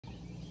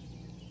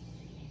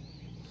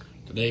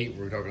Today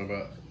we're talking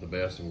about the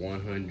best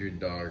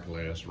 $100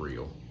 class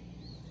reel.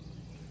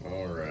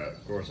 All right,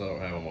 of course I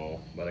don't have them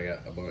all, but I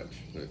got a bunch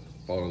that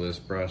fall in this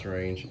price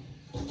range.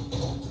 I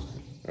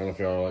don't know if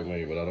y'all are like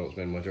me, but I don't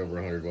spend much over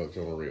 $100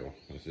 on a reel.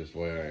 That's just the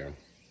way I am.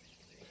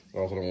 I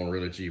also don't want a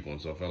really cheap one,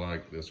 so I feel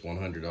like this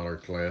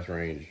 $100 class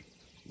range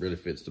really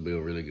fits the bill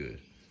really good.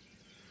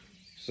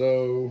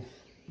 So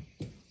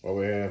what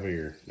we have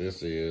here,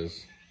 this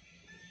is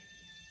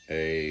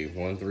a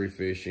 1-3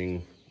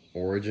 Fishing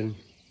Origin.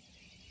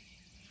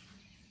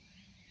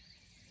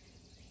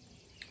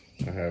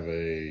 I have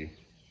a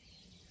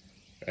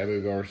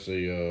Abu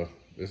Garcia.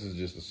 This is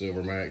just a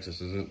Silver Max. This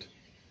isn't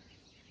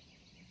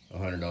a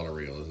 $100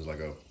 reel. This is like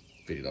a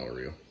 $50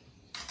 reel.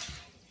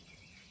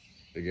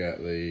 We got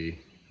the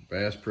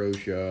Bass Pro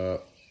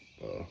Shop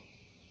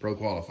Pro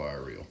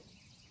Qualifier reel.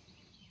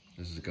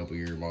 This is a couple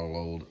year model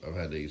old. I've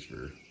had these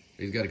for,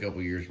 he's got a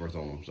couple years worth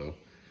on them, so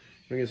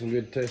we get some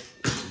good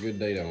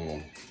data on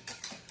them.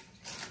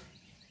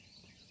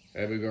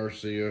 Abu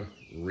Garcia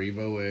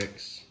Revo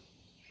X.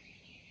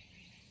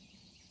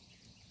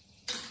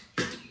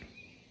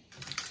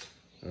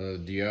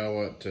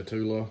 Diawa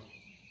tatula.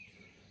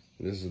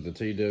 This is the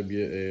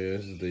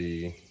TWS,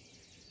 the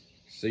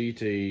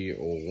CT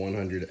or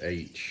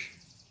 100H.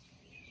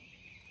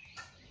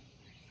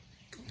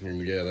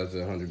 And yeah, that's a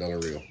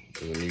 $100 reel.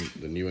 So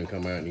the new one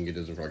come out and you can get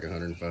this for like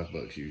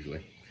 $105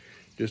 usually.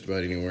 Just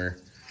about anywhere.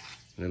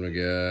 And then we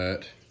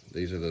got,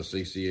 these are the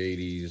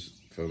CC80s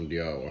from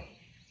Diawa.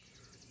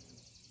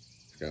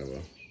 It's kind of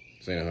a,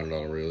 it's ain't a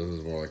 $100 reel. This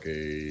is more like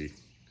a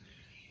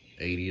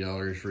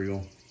 $80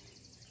 reel.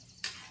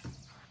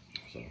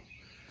 So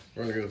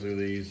we're gonna go through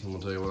these. I'm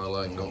gonna tell you what I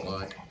like and don't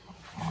like,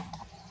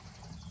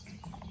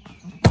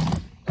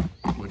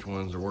 which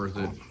ones are worth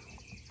it,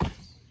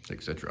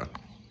 etc.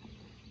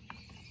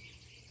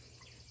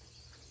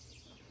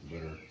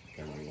 Better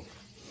camera angle.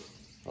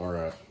 All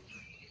right.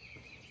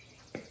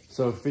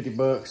 So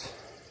 $50.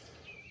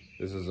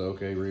 This is an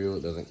okay reel.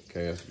 it doesn't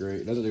cast great.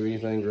 It doesn't do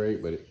anything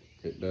great, but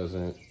it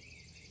doesn't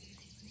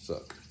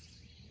suck.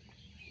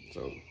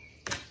 So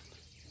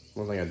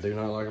one thing I do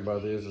not like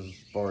about this is, as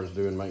far as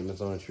doing maintenance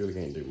on it, you really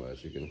can't do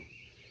much. You can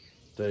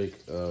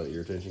take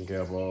your tension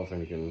cap off and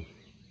you can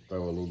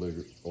throw a little bit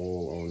of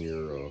oil on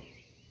your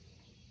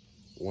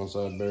one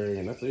side bearing,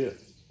 and that's it.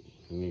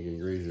 And you can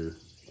grease your,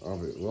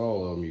 with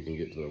all of them you can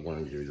get to the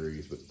 100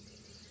 degrees, but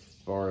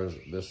as far as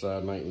this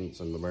side maintenance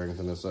and the bearings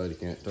on this side, you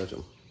can't touch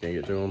them. Can't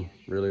get to them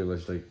really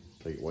unless they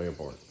take it way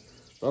apart.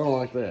 So I don't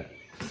like that.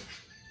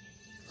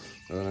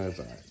 That's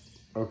all right.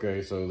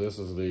 Okay, so this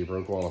is the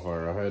Pro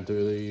Qualifier. I had two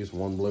of these.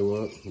 One blew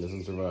up, and this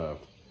one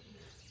survived.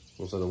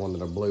 Also, the one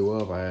that I blew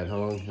up, I had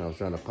hung. I was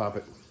trying to pop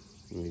it.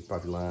 And you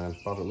pop your line,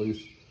 pop it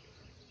loose,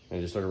 and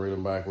it just started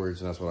reeling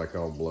backwards, and that's what I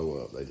call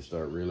blow up. They just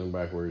start reeling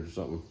backwards or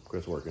something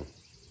quits working.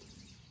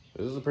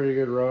 This is a pretty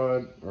good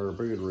rod, or a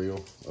pretty good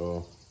reel.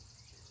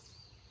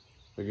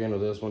 Again, with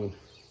this one,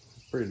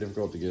 it's pretty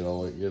difficult to get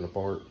get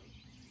apart.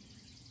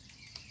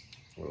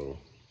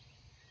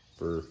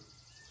 For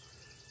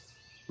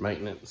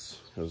maintenance,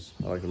 because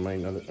I like to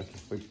maintain.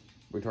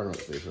 We talk about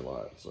fish a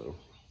lot, so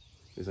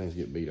these things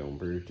get beat on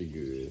pretty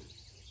good,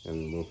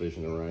 and we'll fish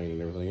in the rain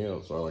and everything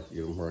else. So I like to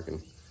get them where I can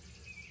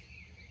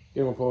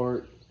get them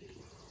apart.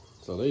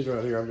 So these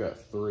right here, I've got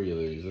 3 of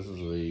these. This is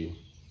the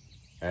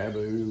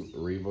Abu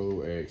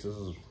Revo X. This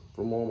is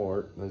from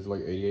Walmart. This is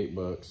like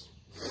 $88,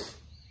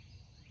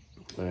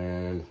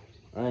 and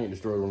I ain't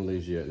destroyed one of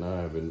these yet, and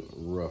I have been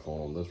rough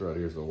on them. This right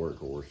here is the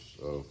workhorse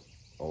of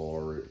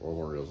all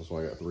my reels. That's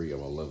why I got 3 of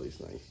them. I love these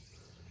things.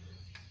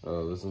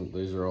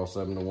 These are all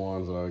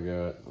 7-to-1s that I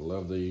got. I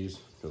love these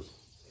because,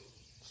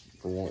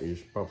 for one, you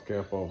just pop the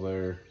cap off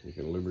there. You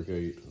can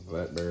lubricate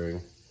that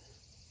bearing.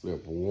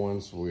 Flip one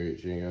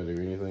switch. You ain't gotta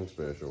do anything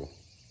special.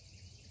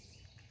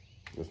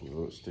 This one's a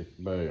little stick,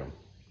 bam.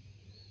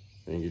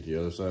 And you get the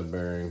other side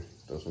bearing.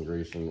 Throw some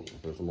grease in,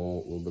 put some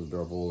oil, a little bit of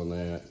drop oil in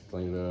that.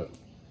 Clean it up.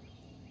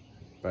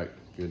 Back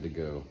good to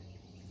go.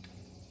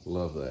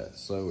 Love that.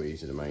 So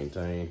easy to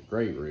maintain.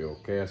 Great reel.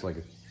 Cast like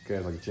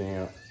a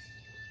champ.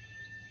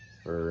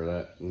 For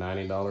that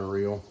 $90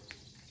 reel,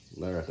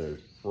 that right there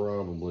is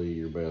probably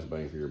your best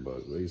bang for your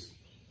buck. These,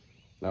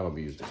 I've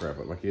abused the crap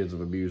out. My kids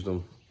have abused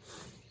them,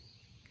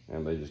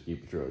 and they just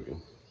keep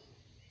trucking.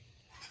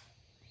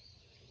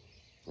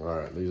 All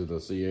right, these are the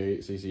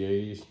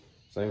CC80s.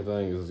 Same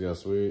thing. This has got a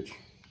switch.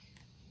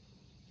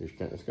 It's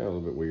kind of a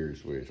little bit weird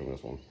switch on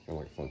this one. Kind of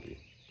like funky,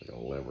 like a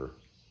lever.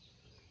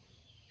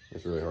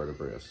 It's really hard to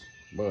press,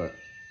 but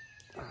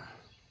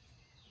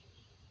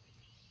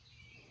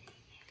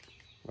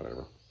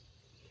whatever.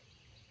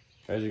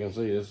 As you can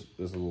see, this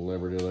little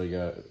lever deal they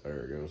got,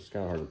 there it goes. It's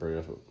kind of hard to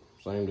press, but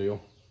same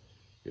deal.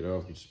 Get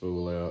off, get your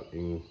spool out,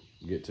 you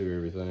can get to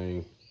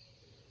everything.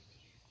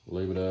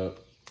 Leave it up.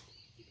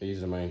 Easy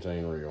to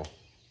maintain reel.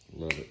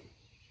 Love it.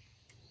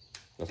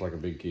 That's like a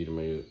big key to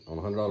me. On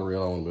a $100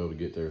 reel, I want to be able to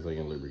get to everything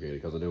and lubricate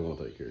it because I do want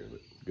to take care of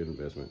it. Good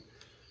investment.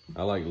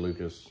 I like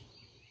Lucas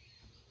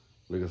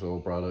Oil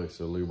Products,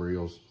 the lube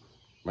reels,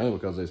 mainly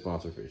because they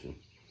sponsor fishing.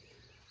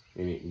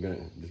 any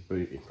gun, just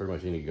pretty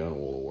much any gun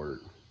oil will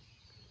work.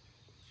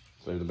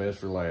 Save the best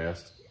for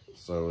last.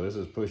 So this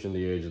is pushing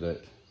the edge of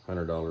that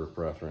 $100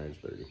 price range,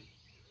 30.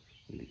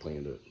 Need to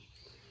clean it up.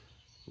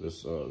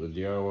 This the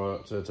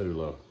Diawa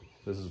tatula.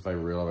 This is the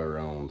favorite reel I've ever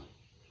owned.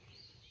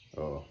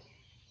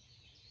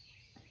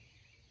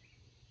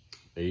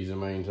 Easy to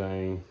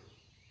maintain,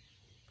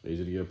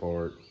 easy to get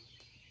apart.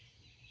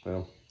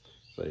 Well,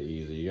 say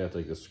easy. You gotta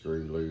take the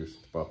screw loose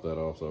to pop that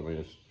off. So I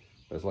mean,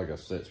 it's like a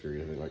set screw.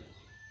 I mean, like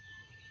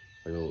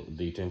a little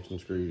detention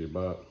screw. You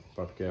pop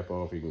the cap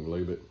off. You can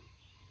lube it.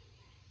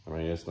 I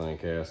mean, this thing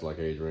casts like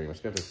a dream. It's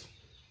got this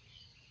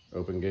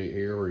open gate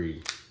here where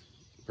you,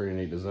 pretty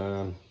neat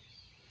design.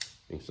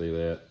 You can see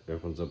that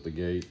opens up the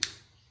gate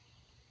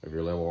of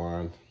your level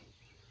line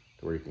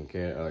to where you can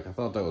cast. Like I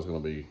thought that was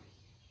gonna be.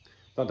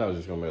 Thought that was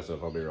just gonna mess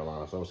up, I'll be real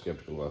honest. I was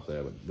skeptical about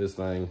that, but this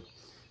thing,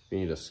 if you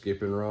need a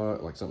skipping rod,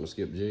 like something to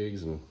skip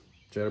jigs and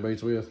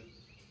chatterbaits with,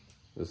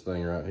 this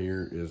thing right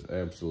here is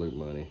absolute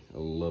money. I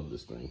love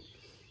this thing.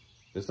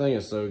 This thing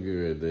is so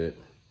good that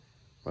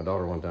my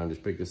daughter one time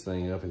just picked this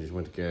thing up and just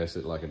went to cast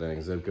it like a dang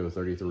Zebco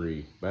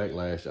 33.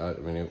 Backlash, I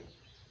mean, it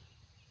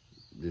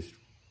just,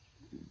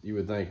 you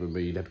would think would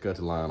be, you'd have to cut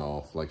the line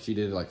off. Like she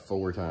did it like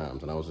 4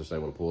 times and I was just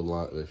able to pull the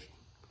line. There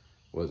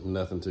was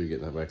nothing to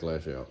getting that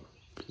backlash out.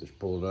 Just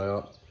pull it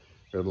out,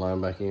 throw the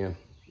line back in,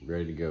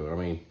 ready to go. I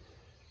mean,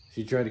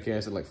 she tried to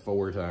cast it like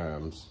 4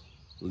 times,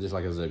 just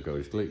like a Zebco,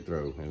 just click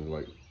throw, and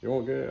like, it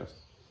won't gas.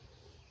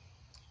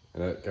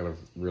 And that kind of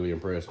really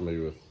impressed me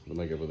with the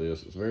makeup of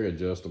this. It's very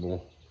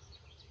adjustable.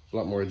 It's a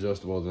lot more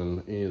adjustable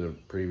than any of the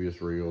previous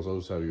reels.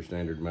 Those have your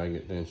standard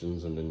magnet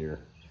tensions, and then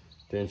your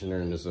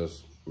tensioner, and this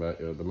is,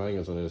 the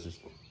magnets on this is,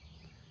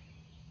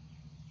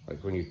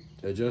 like when you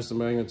adjust the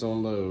magnets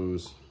on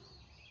those,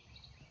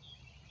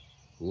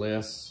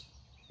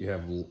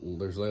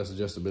 there's less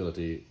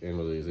adjustability in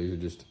with these. These are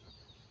just,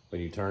 when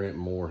you turn it,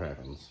 more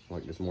happens.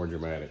 Like it's more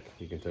dramatic.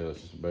 You can tell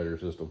it's just a better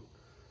system.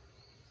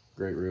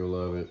 Great reel,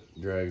 love it.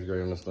 Drag's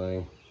great on this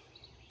thing.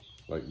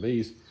 Like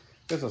these,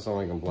 that's the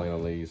only complaint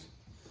on these.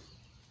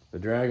 The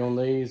drag on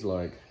these,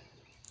 like,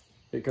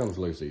 it comes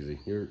loose easy.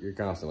 You're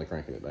constantly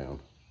cranking it down.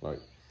 Like,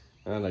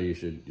 I know you're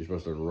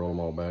supposed to roll them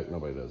all back.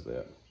 Nobody does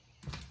that.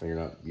 And you're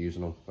not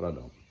using them, but I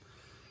don't.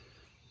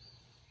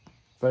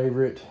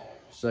 Favorite,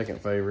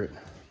 second favorite.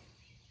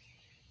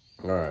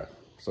 All right,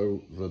 so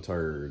the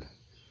turd.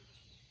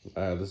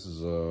 This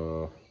is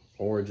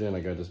Origin. I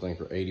got this thing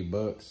for 80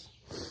 bucks.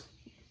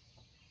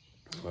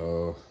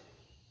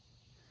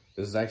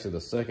 This is actually the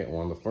second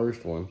one. The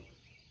first one,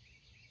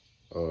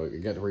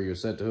 you got to where you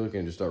set the hook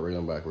and just start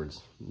reeling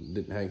backwards.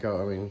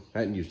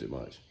 Hadn't used it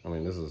much. I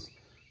mean, this is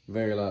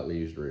very lightly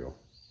used reel.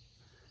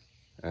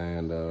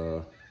 And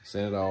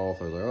sent it off.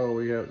 I was like, oh,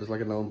 we have just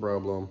like a known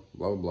problem.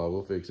 Blah blah blah.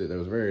 We'll fix it. It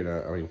was very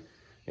nice. I mean,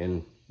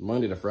 and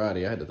Monday to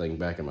Friday, I had the thing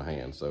back in my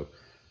hand. So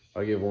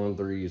I give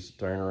 1-3's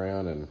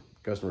turnaround and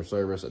customer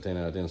service at 10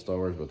 out of 10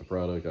 stars, but the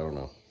product, I don't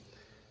know.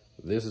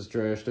 This is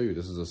trash too.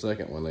 This is the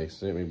second one they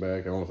sent me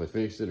back. I don't know if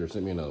they fixed it or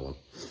sent me another one.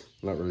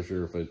 I'm not really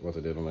sure what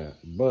they did on that.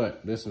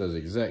 But this does the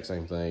exact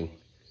same thing.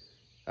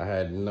 I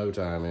had no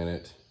time in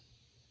it.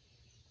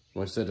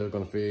 When I set the hook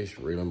on the fish,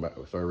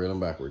 started reeling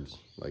backwards.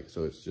 Like,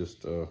 so it's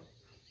just the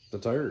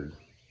turd.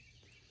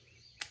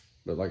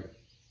 But like,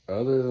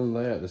 other than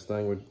that, this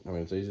thing would, I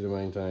mean, it's easy to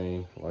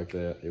maintain like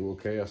that. It will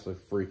cast a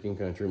freaking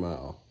country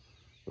mile.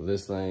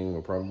 This thing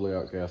will probably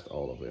outcast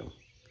all of them.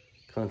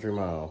 Country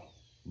mile,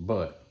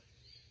 but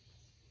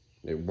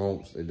it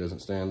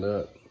doesn't stand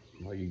up.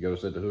 Like you go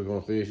set the hook on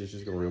a fish, it's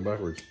just gonna reel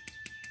backwards.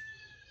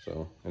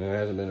 So, and it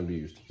hasn't been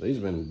abused. These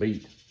have been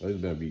beat, these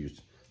have been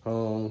abused.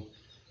 Hung,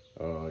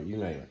 you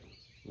name it.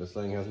 This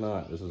thing has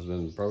not. This has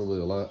been probably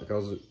a lot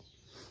because it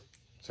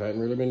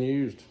hadn't really been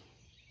used.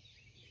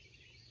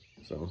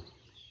 So,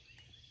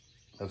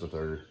 that's a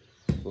turd.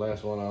 The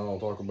last one I don't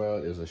talk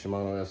about is a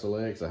Shimano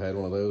SLX. I had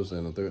one of those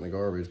and I threw it in the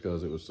garbage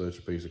because it was such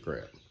a piece of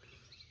crap.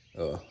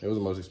 It was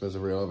the most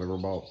expensive reel I've ever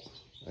bought.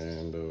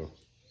 And the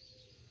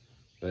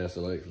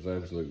SLX was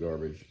absolute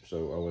garbage.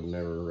 So I would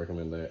never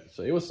recommend that.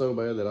 So it was so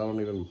bad that I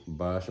don't even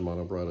buy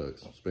Shimano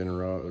products. Spinning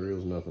rod, the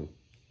reel's nothing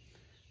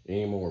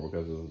anymore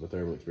because of the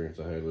terrible experience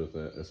I had with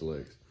that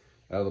SLX.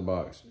 Out of the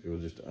box, it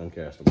was just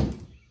uncastable.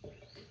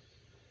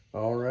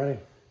 Alrighty,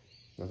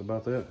 that's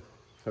about that.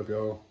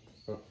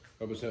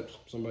 Hope it's helps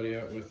somebody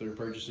out with their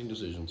purchasing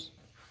decisions.